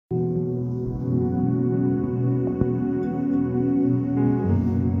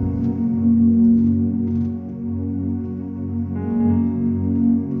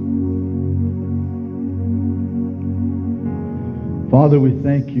Father, we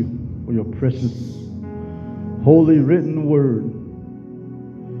thank you for your precious, holy written word.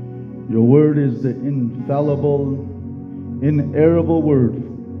 Your word is the infallible, inerrable word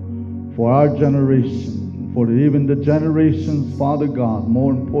for our generation, for even the generations, Father God,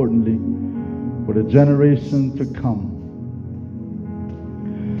 more importantly, for the generation to come.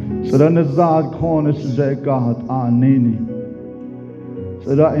 So that the Zad corner is God, our Nini.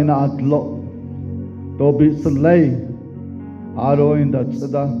 So that in our lot, there'll be some lay. Aro in that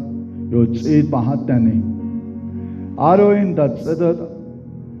sada, your cheat bahatani. Aro in that sada,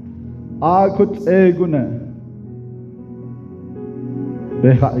 I could egune.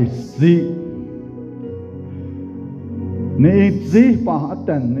 Beha is zi. Ni zi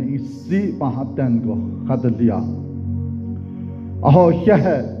bahatan, ni zi bahatan go, Hadalia. Aho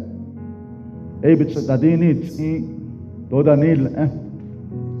yahe. Ebit dadini zi, dodanil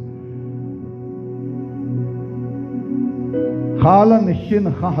Khala nishin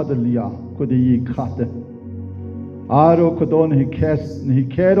Hadalia, could ye cut it? Aro kodon he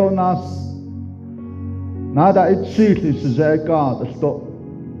kero nas. Nada it chiefly is a God, a stop.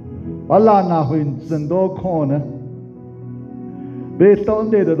 Walla na win zendo corner. Based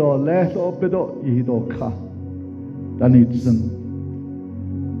on the door, less up it up, ye do ka. Than it's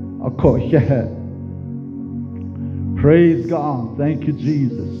a course, yeah. Praise God. Thank you,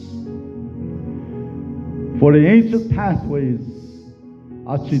 Jesus. For the ancient pathways,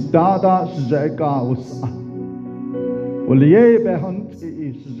 Achidada Zega was Ulie Behunt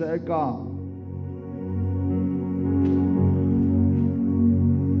is Zega.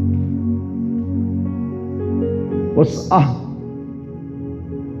 Was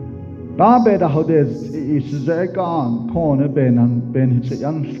Dabe the Hodes is Zegan, corner Ben and Ben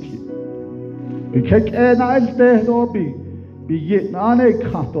Hitchayanski. Because an ice day lobby be yet nane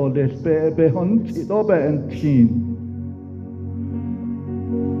cut or less be hunt it over and teen.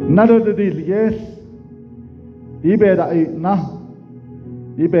 None of the deal, yes. Die beda na.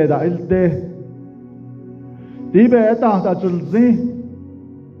 Die beda ilde. Die beda da julzi.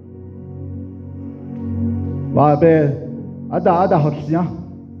 Babe ada hosya.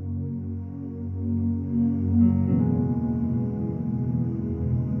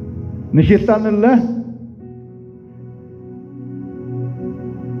 Nishistanille.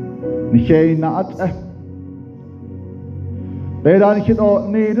 Nishay naat. Beda nikit o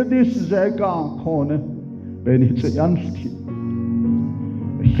needed this zega corner. Benitsayanski.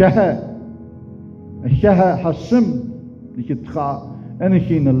 Shaha Hasim Nikitra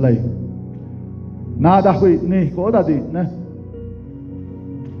anything a lay. Nada with ne goda di ne.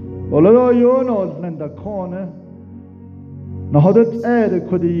 Although you know in the corner, no hodet air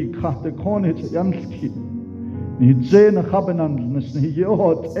could he cut the corner to Yanski. Ni Jane Habenandness, he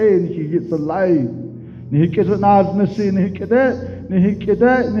yot ain, he gets alive. He gets an asness in he cadet. He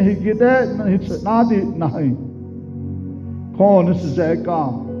cadet, he cadet, it's not it nine. Corners is a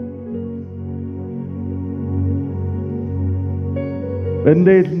gum. When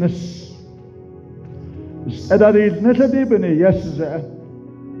lateness is at a dibony, yes, is a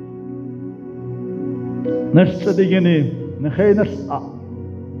next to the guinea, Nehenas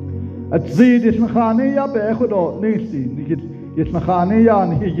at Zid is Machania, Behodo, Nisi, it's Machania,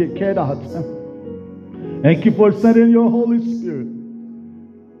 and he get Kedat. Thank you for sending your Holy Spirit.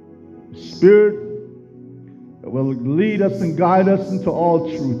 Spirit that will lead us and guide us into all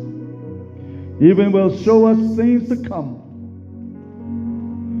truth. Even will show us things to come.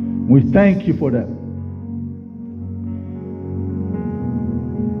 We thank you for that.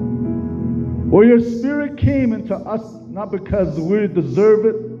 For your Spirit came into us not because we deserve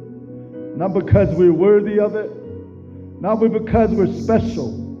it, not because we're worthy of it, not because we're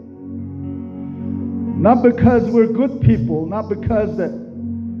special, not because we're good people, not because that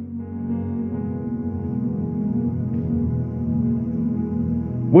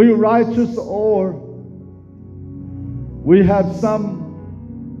we're righteous or we have some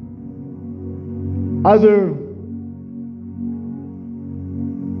other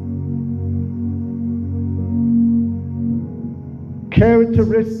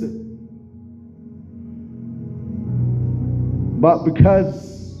characteristic, but because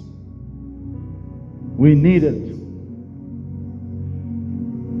we need it.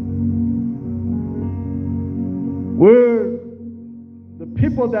 We're the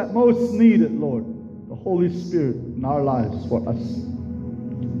people that most need it, Lord, the Holy Spirit in our lives for us.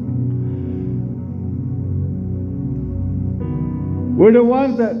 We're the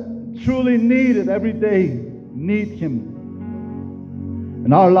ones that truly need it every day, need Him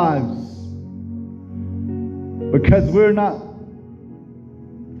in our lives, because we're not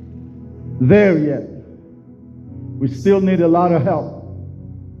there yet. We still need a lot of help.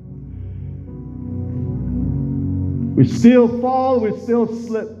 We still fall, we still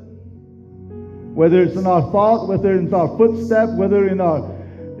slip. Whether it's in our thought, whether it's our footstep, whether in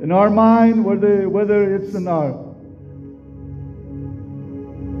our mind, whether it's in our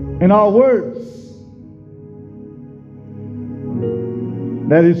words.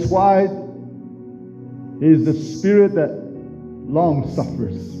 That is why He is the Spirit that long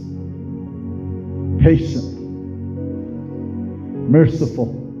suffers, patient,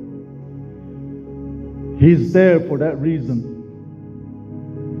 merciful. He's there for that reason.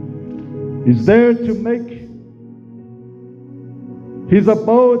 He's there to make His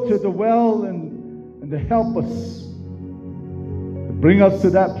abode to dwell and to help us, to bring us to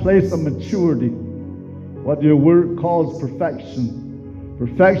that place of maturity, what your word calls perfection.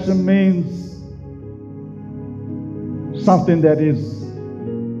 Perfection means something that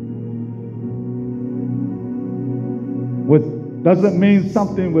doesn't mean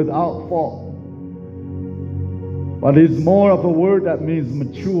something without fault. But it's more of a word that means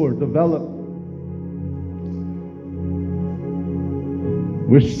mature, develop.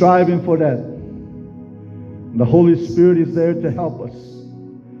 We're striving for that. The Holy Spirit is there to help us.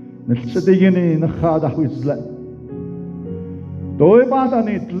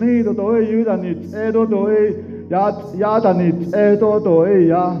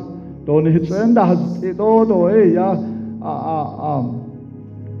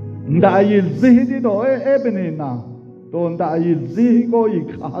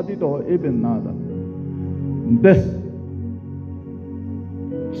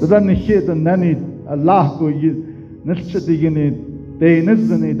 Allah ko nilchidigini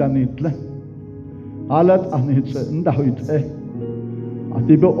deinizini danitle alat anitse ndahuite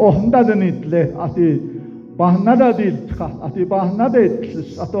ati be ohanda danitle ati bahnada diltka ati bahnada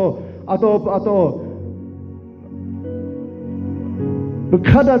etlis ato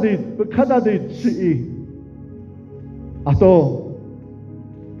bekada dit chi ato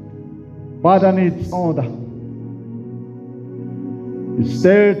badanit onda. It's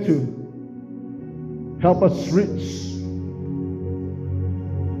there to help us reach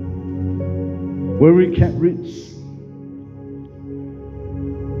where we can't reach.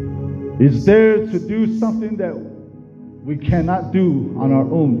 It's there to do something that we cannot do on our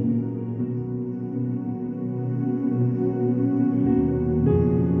own.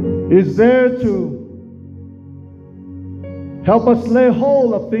 It's there to help us lay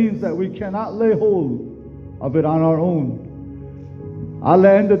hold of things that we cannot lay hold of it on our own. Alla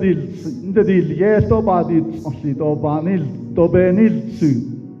enda dil yeto badit onli do banil do benil su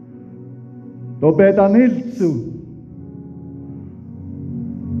do bedanil su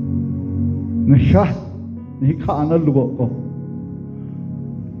nisha nikana lugo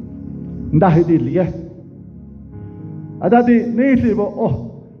ndahi dil ye adadi nili bo oh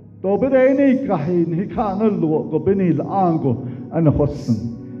do bedeni kahi nikana lugo benil ango ana khosn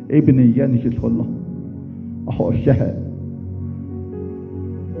ibni yanhil khullah oh shahad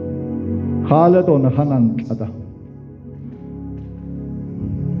Khaled on Hanan Ada.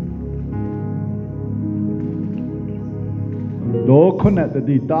 Do connect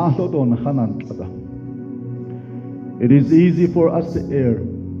the Dahlod on Hanan Ada. It is easy for us to err.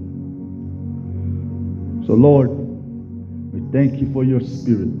 So, Lord, we thank you for your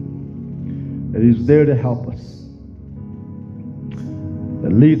Spirit that is there to help us,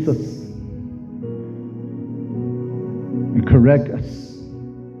 that leads us and correct us.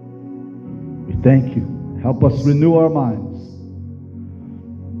 Thank you. Help us renew our minds.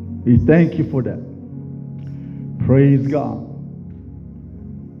 We thank you for that. Praise God.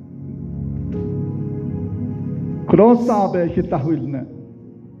 Krosabe hitahulne.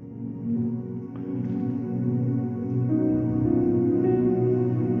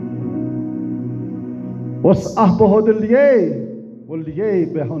 Was ahbohodliye wliye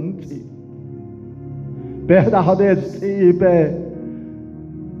behunti. Behda hades be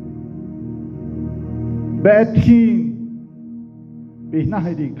Betin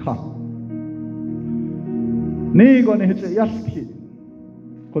Bihnahidika Nigon hit Yaski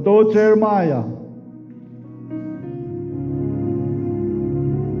Kodo Jeremiah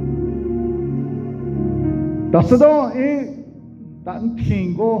Dasado e Dan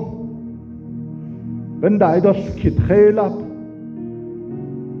Tingo Bendaidos Kit Helap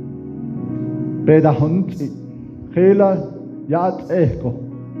Beda Hunti Hela Yat Echo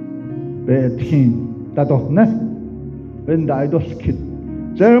Betin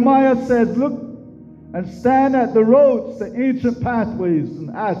Jeremiah says, look and stand at the roads, the ancient pathways,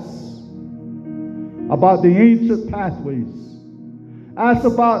 and ask about the ancient pathways. Ask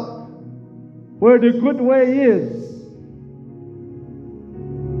about where the good way is.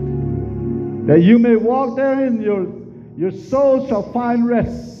 that you may walk therein, your soul shall find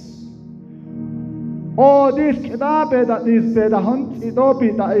rest. Oh, this kitabe that is beda hunt it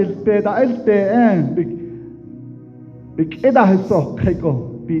obi that is beda is the end. Big eda hiso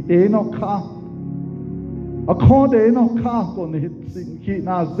keko be eno ka. A con de eno ka kon hit ki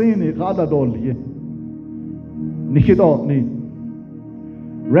na zini gada dolye. Nikidot ni.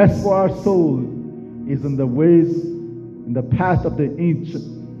 Rest for our soul is in the ways, in the path of the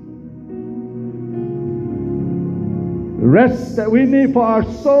ancient. The rest that we need for our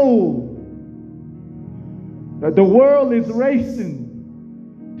soul, that the world is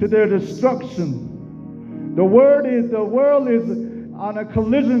racing to their destruction. The world is on a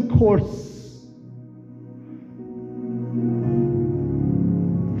collision course.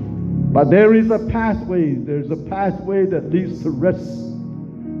 But there is a pathway. There's a pathway that leads to rest.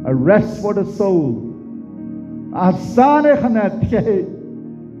 A rest for the soul. Asane khanatke.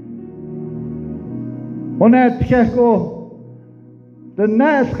 Onatke ko the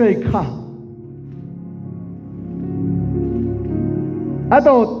nasre ka.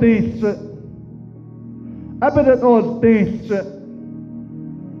 Ado tins. Abedat all tins.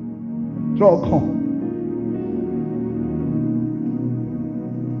 Joko.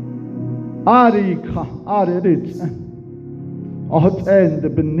 Arika, Arit, Ot and the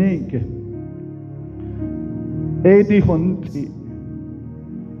Benig, Edi Hunti,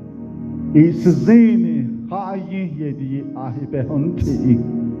 Isazini, Hayi Yedi Ahibe Hunti,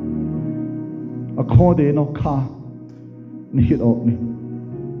 according no car, Nihit Otni.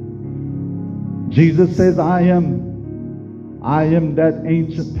 Jesus says, I am that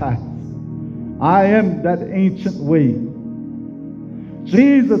ancient path, I am that ancient way.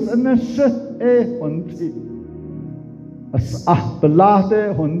 Jesus and the shit hunti as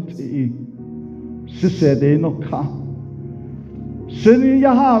belade hunti sisse de no ka shini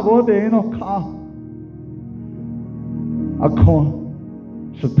yaha go de no ka akon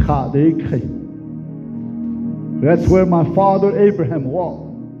shtra de kri. That's where my father Abraham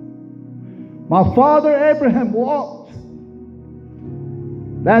walked. My father Abraham walked.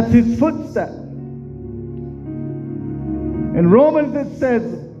 That's his footstep. In Romans it says,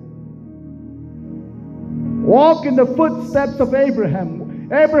 walk in the footsteps of Abraham.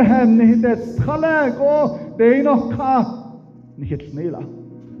 Abraham nihites khala go deino ka nihit nila.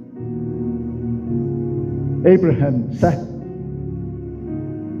 Abraham said,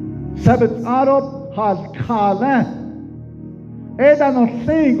 Sabbath arop has kala. Eda no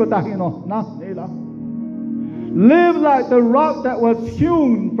sing go dahino na nila. Live like the rock that was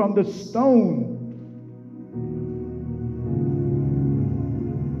hewn from the stone.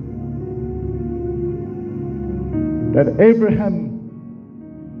 That Abraham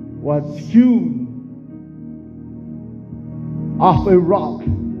was hewn off a rock,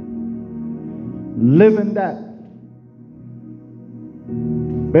 living that.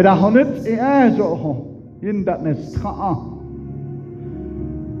 But I honest in that nest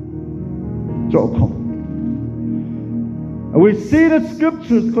we see the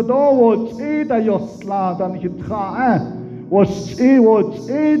scriptures kodo da yosla dan hitra was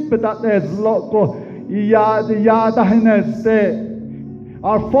but that there's lot.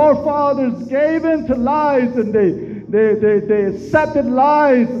 Our forefathers gave in to lies and they accepted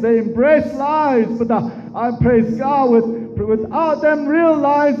lies, they embraced lies, but I praise God without them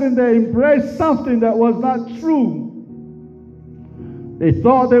realizing they embraced something that was not true. They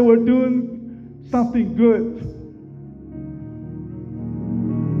thought they were doing something good.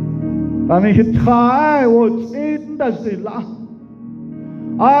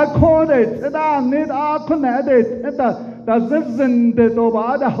 I call it, and I need I connect it, and that's in the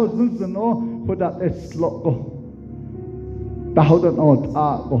Dobada houses and all for that is loco. The Houdan out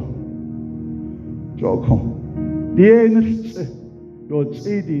Argo Joko. The English, your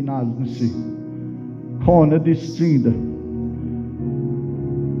Chedi Nazi, corner distinct.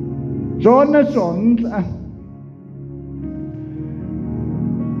 Jonathan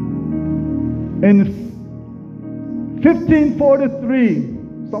in 1543.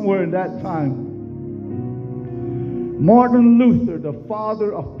 Somewhere in that time, Martin Luther, the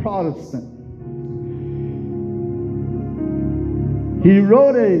father of Protestant, he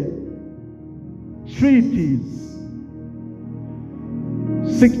wrote a treatise,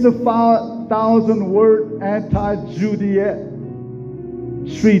 65,000 word anti-Judaic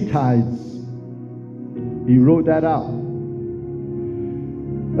treatise. He wrote that out.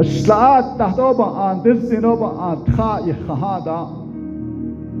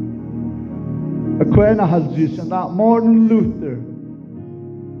 Martin Luther,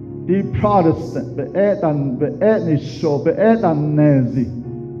 the Protestant,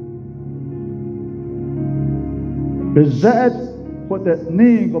 Bezet what that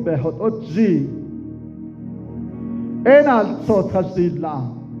ning of behot otji. Enal so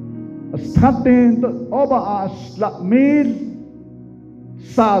tasdila. Starting over us la mil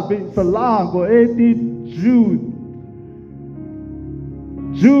sabi salango eti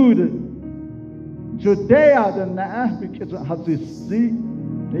Jude Judea the na because it has this sea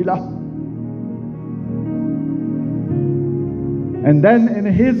nila. And then in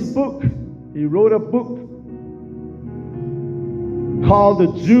his book he wrote a book called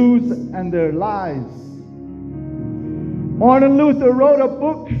The Jews and Their Lies. Martin Luther wrote a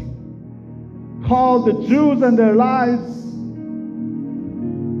book called The Jews and Their Lies.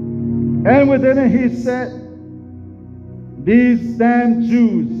 And within it he said, these damn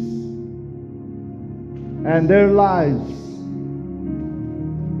Jews and their lies.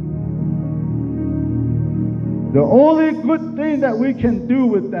 The only good thing that we can do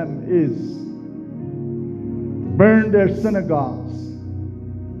with them is burn their synagogues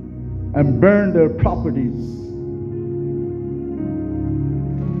and burn their properties.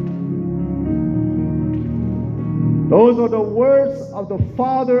 Those are the words of the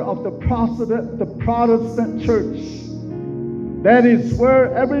father of the Protestant church. That is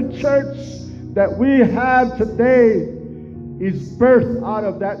where every church that we have today is birthed out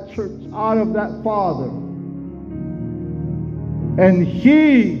of that church, out of that father. And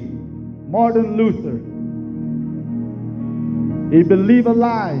he, Martin Luther, he believed a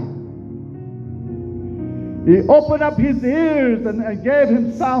lie. He opened up his ears and gave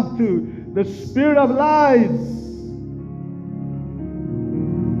himself to the spirit of lies.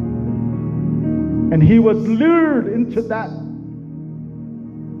 And he was lured into that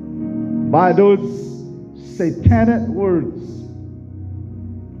by those satanic words.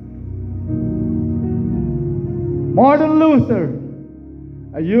 Martin Luther,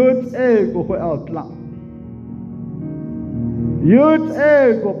 a youth ego for outlaw. Youth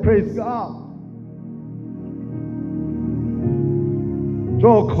ego, praise God.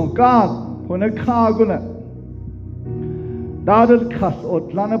 Jo con God, when a car gonna. Dadel kas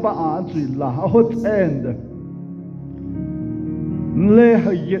otlana ba anji la hot end. Nle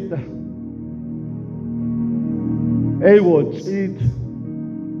hayet. Ewo cheat.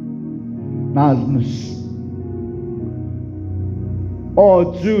 Naznish. O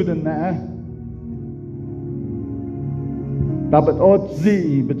Jude na. Dapat o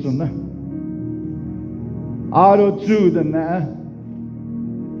zi betuna. Aro Jude na.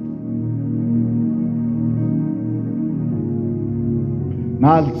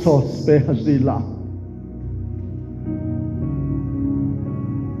 Nalsos behazila.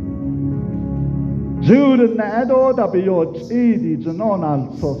 Jude na edo da biyo chidi jano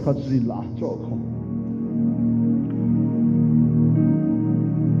nalsos hazila joko.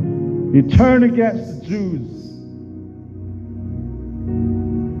 He turned against the Jews.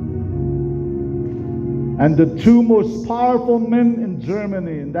 And the two most powerful men in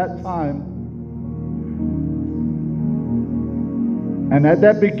Germany in that time. And at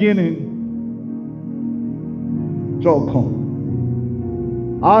that beginning, Joko,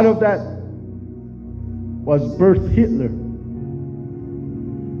 out of that was birthed Hitler.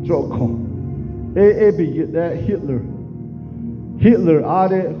 Joko, that Hitler. Hitler,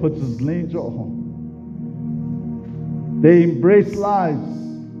 Ade, Hutzlin, Joko. They embraced lies.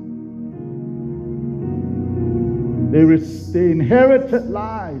 They inherited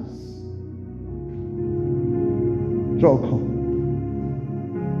lies. Joko.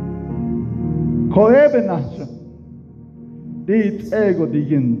 Koebenasha. Dit ego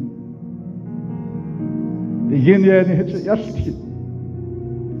digin. Digin yani hiç yaşki.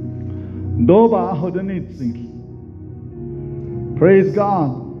 Doba hodanitsin. Praise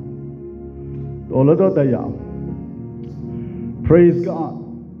God. Doladodaya. Praise God.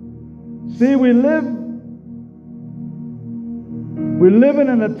 See, we're living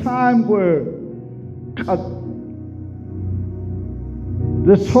in a time where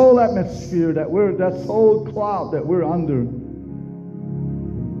this whole atmosphere this whole cloud that we're under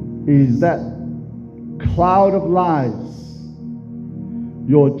is that cloud of lies.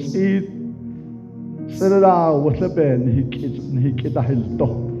 Your teeth sit it out with the bed, he kita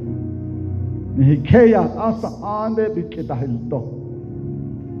hilto. He kaya asa ande bi kita hilto.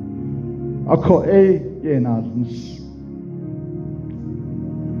 Ako yenazns.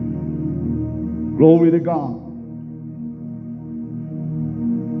 Glory to God.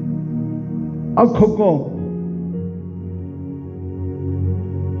 Ako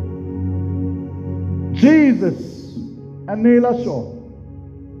Jesus and Nilasho.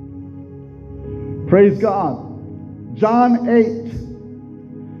 Praise God. John 8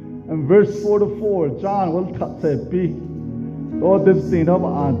 And verse 44, John will say, "Be, Lord, this thing of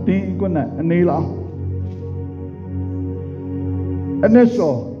auntie gonna anila."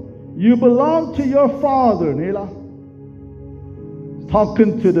 Initial, you belong to your father, Nila.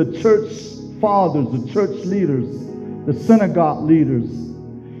 Talking to the church fathers, the church leaders, the synagogue leaders.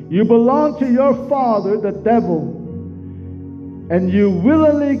 You belong to your father, the devil, and you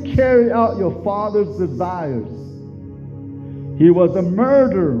willingly carry out your father's desires. He was a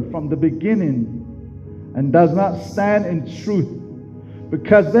murderer from the beginning and does not stand in truth,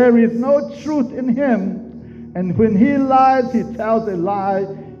 because there is no truth in him. And when he lies, he tells a lie.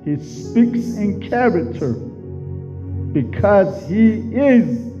 He speaks in character, because he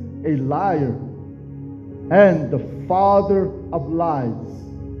is a liar and the father of lies.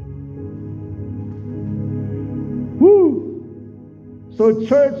 Woo! So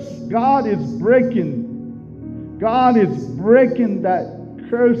church, God is breaking that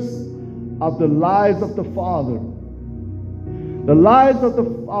curse of the lies of the father. The lies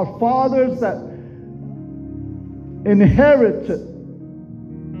of our fathers that inherited.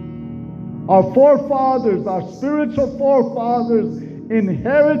 Our forefathers, our spiritual forefathers,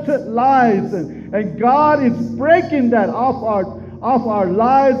 inherited lies, and God is breaking that off our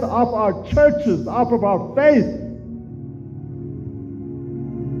lives, off our churches, off of our faith.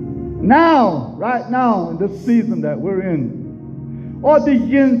 Now, right now, in this season that we're in,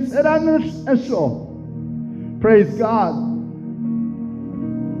 praise God.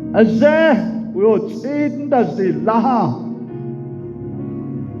 We'll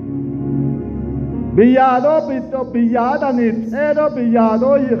Biyado bito biyada ni edo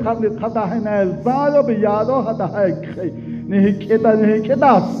biyado yi khata hinel zado biyado hata hai ni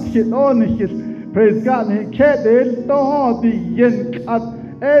kita skito ni his praise God ni kede to di yen kat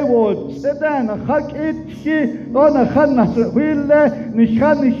e wo sedan hak itki on khanna wille ni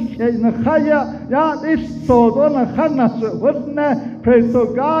khani na khaya ya is so on khanna whatna praise. So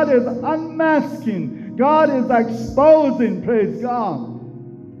God is unmasking, God is exposing, praise God,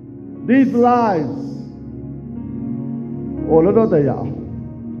 these lies.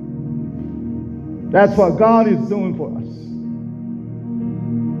 That's what God is doing for us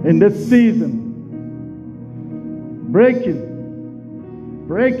in this season. Breaking,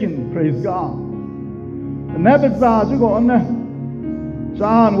 praise God. And never you go on there.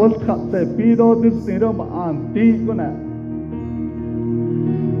 John will cut the pedo this thing of auntie gonna.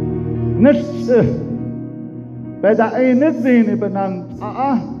 Next, but I ain't anything but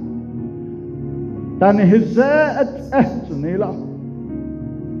dan hizet nila.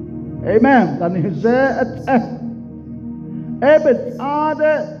 Amen. Dan hizet ebet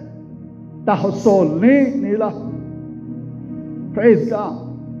ade tahsolni nila. Praise God.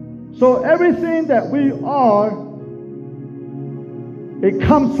 So everything that we are, it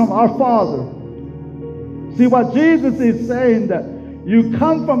comes from our Father. See what Jesus is saying, that you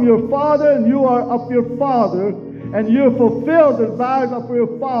come from your Father and you are of your Father, and you fulfill the desires of your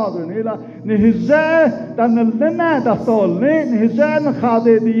Father. Ni hizeh dan lena da sol ni hizeh na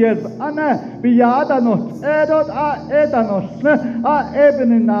khade diez ana biyada no edot a edanos a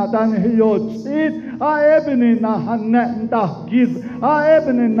ebenina dan hiyot a ebenina hanet da giz a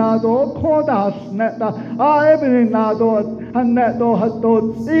ebenina do kodas net da a ebenina do hanet do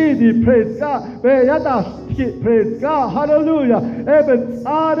hatot idi. Praise God. Be yadas. Praise God. Hallelujah. Eben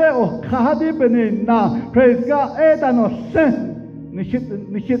ade o khadi benina. Praise God. Edanos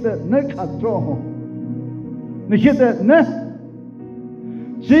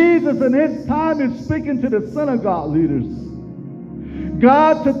Jesus in his time is speaking to the synagogue leaders.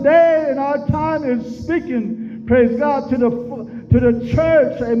 God today in our time is speaking, praise God, to the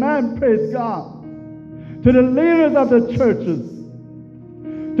church. Amen. Praise God. To the leaders of the churches,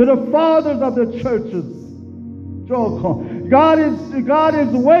 to the fathers of the churches. God is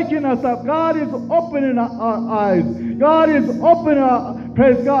waking us up. God is opening our eyes. God is opening our,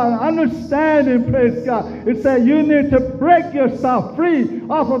 praise God, understanding, praise God. It said you need to break yourself free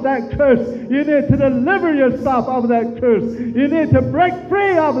off of that curse. You need to deliver yourself off of that curse. You need to break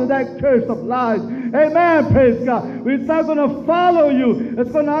free off of that curse of lies. Amen, praise God. It's not going to follow you.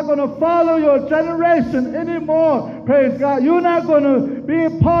 It's not going to follow your generation anymore. Praise God. You're not going to be a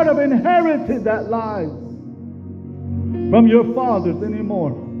part of inheriting that lies from your fathers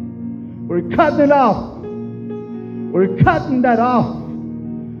anymore. We're cutting it off. We're cutting that off.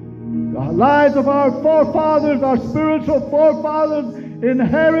 The lives of our forefathers, our spiritual forefathers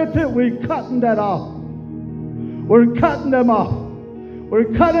inherited, we're cutting that off. We're cutting them off.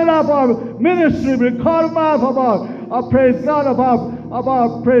 We're cutting off our ministry. We're cutting off of our praise God, of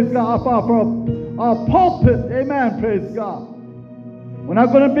our praise God, of our pulpit. Amen, praise God. We're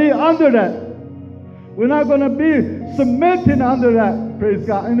not going to be under that. We're not going to be cementing under that, praise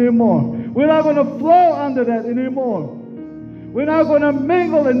God, anymore. We're not going to flow under that anymore. We're not going to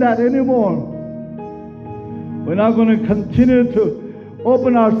mingle in that anymore. We're not going to continue to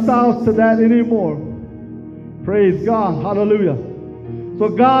open ourselves to that anymore. Praise God. Hallelujah. So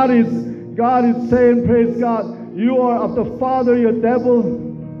God is saying, praise God, you are of the father, your devil.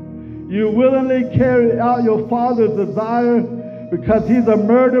 You willingly carry out your father's desire because he's a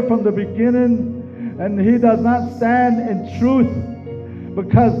murderer from the beginning. And he does not stand in truth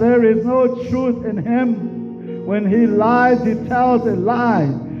because there is no truth in him. When he lies, he tells a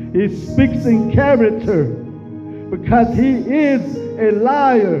lie. He speaks in character because he is a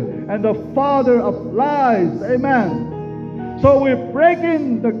liar and the father of lies. Amen. So we're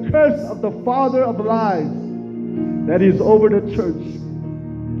breaking the curse of the father of lies that is over the church.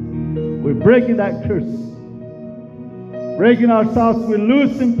 We're breaking that curse. Breaking ourselves. We're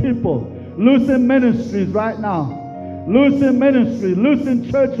losing people. Losing ministries right now. Losing ministries.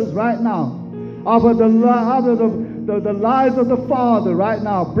 Losing churches right now. Out of the lies of the Father right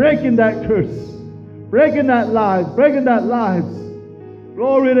now. Breaking that curse. Breaking that lies. Breaking that lies.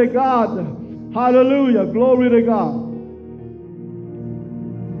 Glory to God. Hallelujah. Glory to God.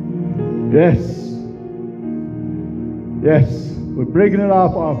 Yes. Yes. We're breaking it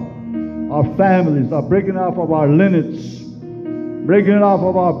off our families. We're breaking it off of our lineage. Breaking it off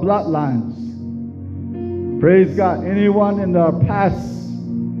of our bloodlines. Praise God. Anyone in our past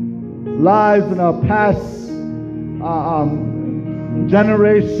lives, in our past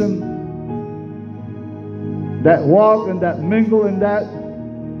generation that walk and that mingle in that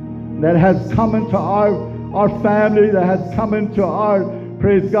has come into our family, that has come into our,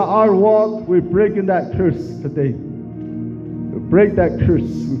 praise God, our walk, we're breaking that curse today. We break that curse.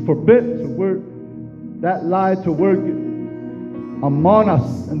 We forbid to work that lie to work among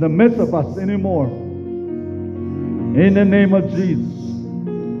us, in the midst of us anymore. In the name of Jesus.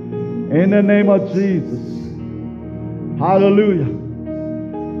 In the name of Jesus. Hallelujah.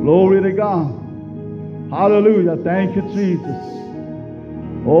 Glory to God. Hallelujah. Thank you, Jesus.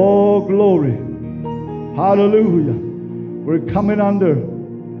 Oh, glory. Hallelujah. We're coming under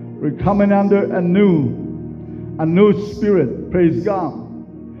a new spirit. Praise God.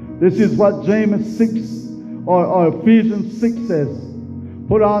 This is what James 6 or Ephesians 6 says.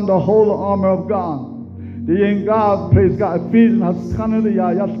 Put on the whole armor of God. The in God, praise God. Ephesians has kaneli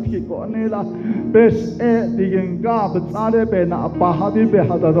ya yaski ko anela bes the in God but sare be na bahadi be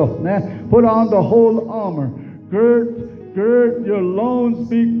hadado ne. Put on the whole armor. Gird your loins,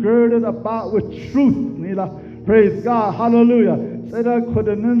 be girded about with truth. Nila. Praise God. Hallelujah. Praise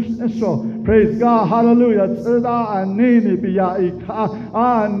God. Hallelujah. Praise God. Praise God. Hallelujah.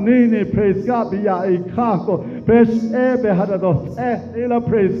 Praise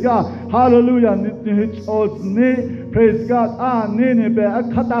God.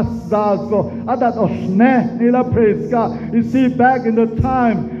 Praise God. You see, back in the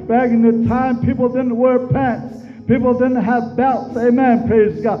time, people didn't wear pants. People didn't have belts. Amen.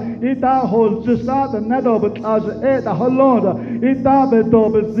 Praise God. Ita holds just out the nedo but as it the halona. Ita bedo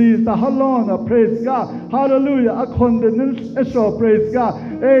beziz the halona. Praise God. Hallelujah. Akon the esho. Praise God.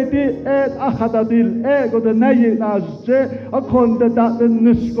 Edi ed akadadil ego the nayi nazje. Akon the dat the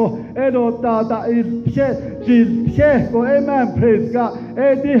nisko. Edo da il tje jil tje. Amen. Praise God.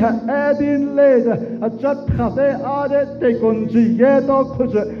 Edi ha edin leda. Ajat khade ade te konji yedo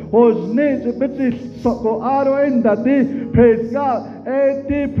kuze. Hos ne bitis soko aro that praise God,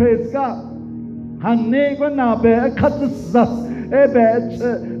 praise God. Hanne go na be katsas ebe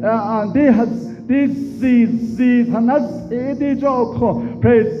they has these hanas edi joko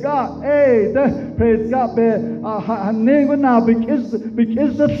praise God praise God be hanne go na because the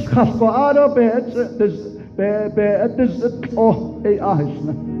khasko aro be oh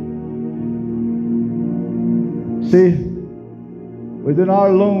see within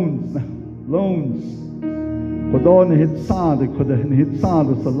our loans. Out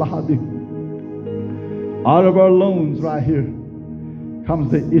of our loans right here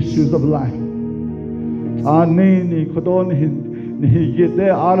comes the issues of life. Out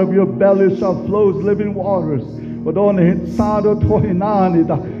of your belly shall flows living waters.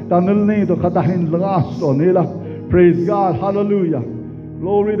 Praise God. Hallelujah.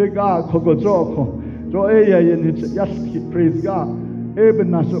 Glory to God. Praise God. Praise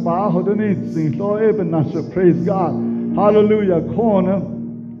God. Hallelujah. Corner.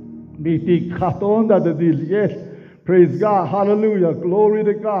 Yes. Praise God. Hallelujah. Glory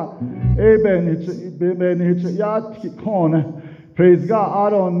to God. Corner. Praise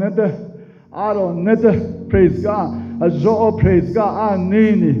God. I don't need. Praise God. Azo, praise God.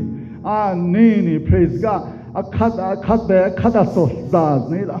 Anini, praise God.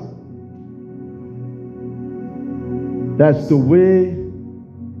 That's the way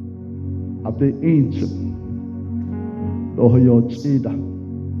of the ancient.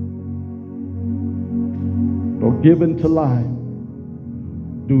 Don't give in to lie.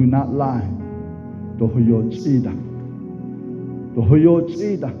 Do not lie.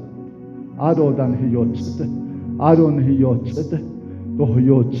 Adodan hiyotite. Adon hiyotite.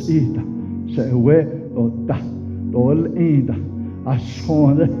 Dohiyotita. Shewe da. Dol ida.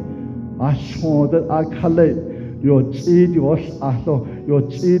 Ashonde. Akale. Your seed, your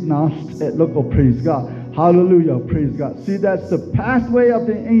seed now. Look, oh, praise God. Hallelujah, praise God. See, that's the pathway of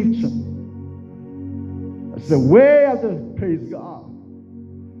the ancient. That's the way of the, praise God.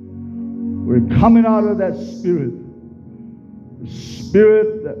 We're coming out of that spirit. The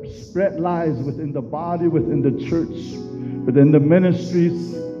spirit that spread lies within the body, within the church, within the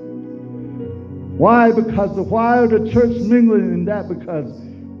ministries. Why? Why are the church mingling in that? Because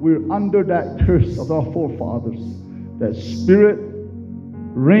we're under that curse of our forefathers. That spirit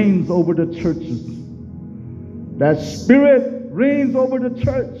reigns over the churches. That spirit reigns over the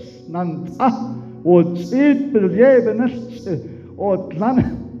church.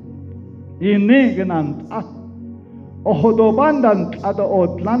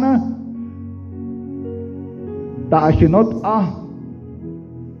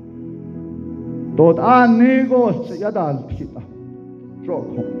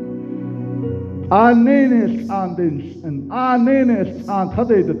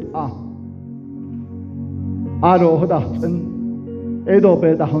 Ado hodaten, edo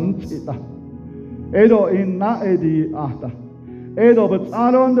bedahunzita, edo inna edi ahta, edo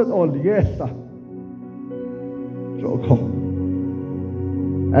betzaron that all yesta.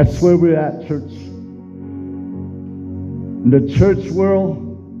 That's where we're at, church. In the church world,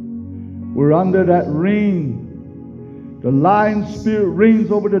 we're under that reign. The lying spirit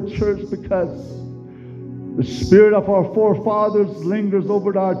reigns over the church because the spirit of our forefathers lingers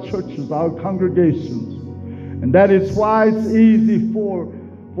over our churches, our congregations. And that is why it's easy for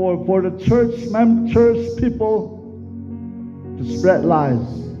the church people to spread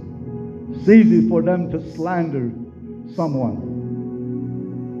lies. It's easy for them to slander someone,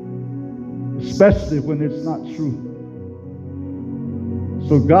 especially when it's not true.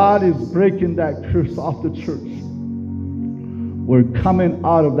 So God is breaking that curse off the church. We're coming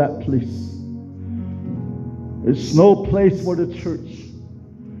out of that place. It's no place for the church.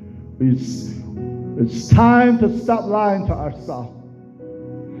 It's time to stop lying to ourselves.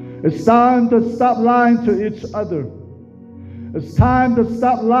 It's time to stop lying to each other. It's time to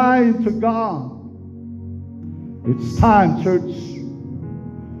stop lying to God. It's time, church.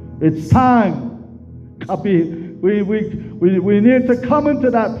 It's time. We need to come into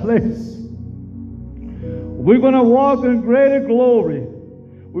that place. We're going to walk in greater glory.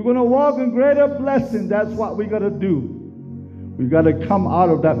 We're going to walk in greater blessing. That's what we got to do. We got to come out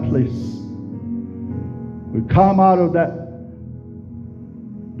of that place. We come out of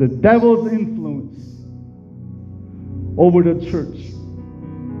the devil's influence over the church.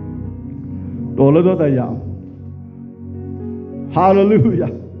 Hallelujah.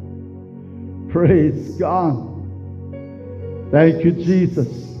 Praise God. Thank you, Jesus.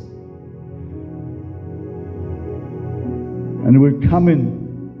 And we're coming.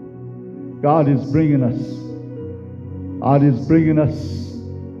 God is bringing us. God is bringing us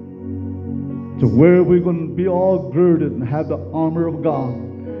to where we're going to be all girded and have the armor of God.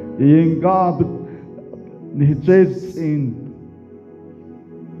 In God,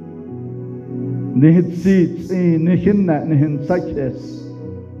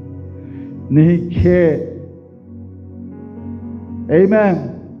 amen.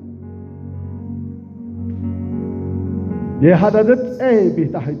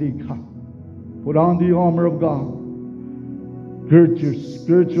 Put on the armor of God. Gird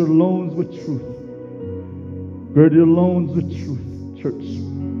your loins with truth. Gird your loins with truth, church.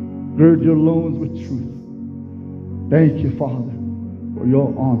 Gird your loins with truth. Thank you, Father, for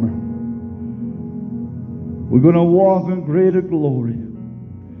your armor. We're going to walk in greater glory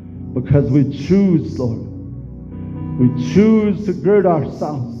because we choose, Lord. We choose to gird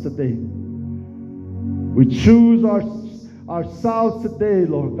ourselves today. We choose ourselves today,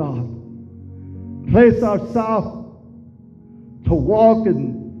 Lord God. Place ourselves to walk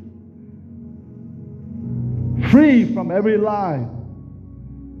in free from every lie.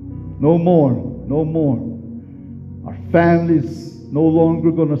 No more. Our families no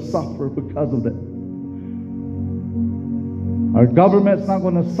longer going to suffer because of that. Our government's not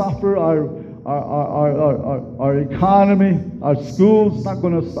going to suffer. our economy, our schools not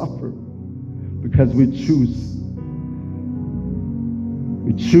going to suffer because we choose.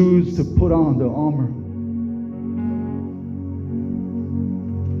 We choose to put on the armor.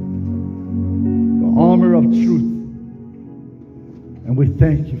 The armor of truth. And we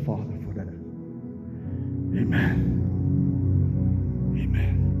thank you, Father, for that. Amen.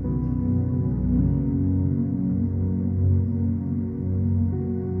 Amen.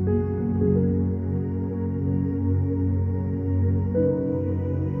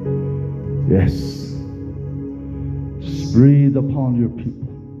 Yes. Just breathe upon your people.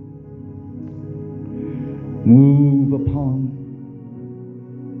 Move upon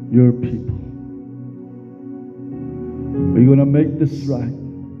your people. We're going to make this right.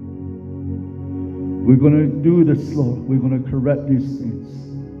 We're going to do this, Lord. We're going to correct these things.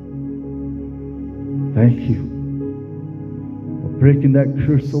 Thank you for breaking that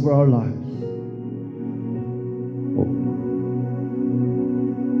curse over our lives.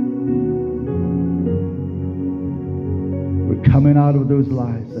 Coming out of those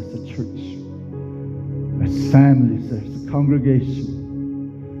lies as a church, as families, as a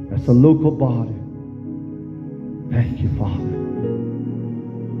congregation, as a local body. Thank you, Father.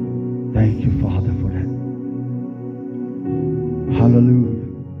 Thank you, Father, for that. Hallelujah.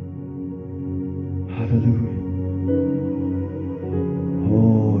 Hallelujah.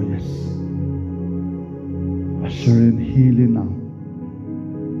 Oh, yes. Usher in healing now.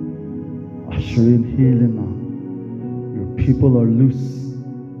 Usher in healing now. People are loose.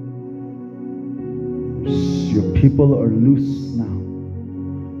 Your people are loose now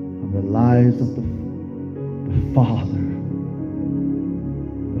from the lies of the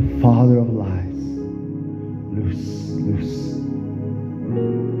father of lies. Loose, loose,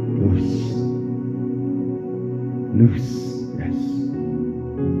 loose, loose. Yes.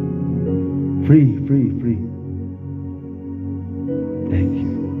 Free, free, free.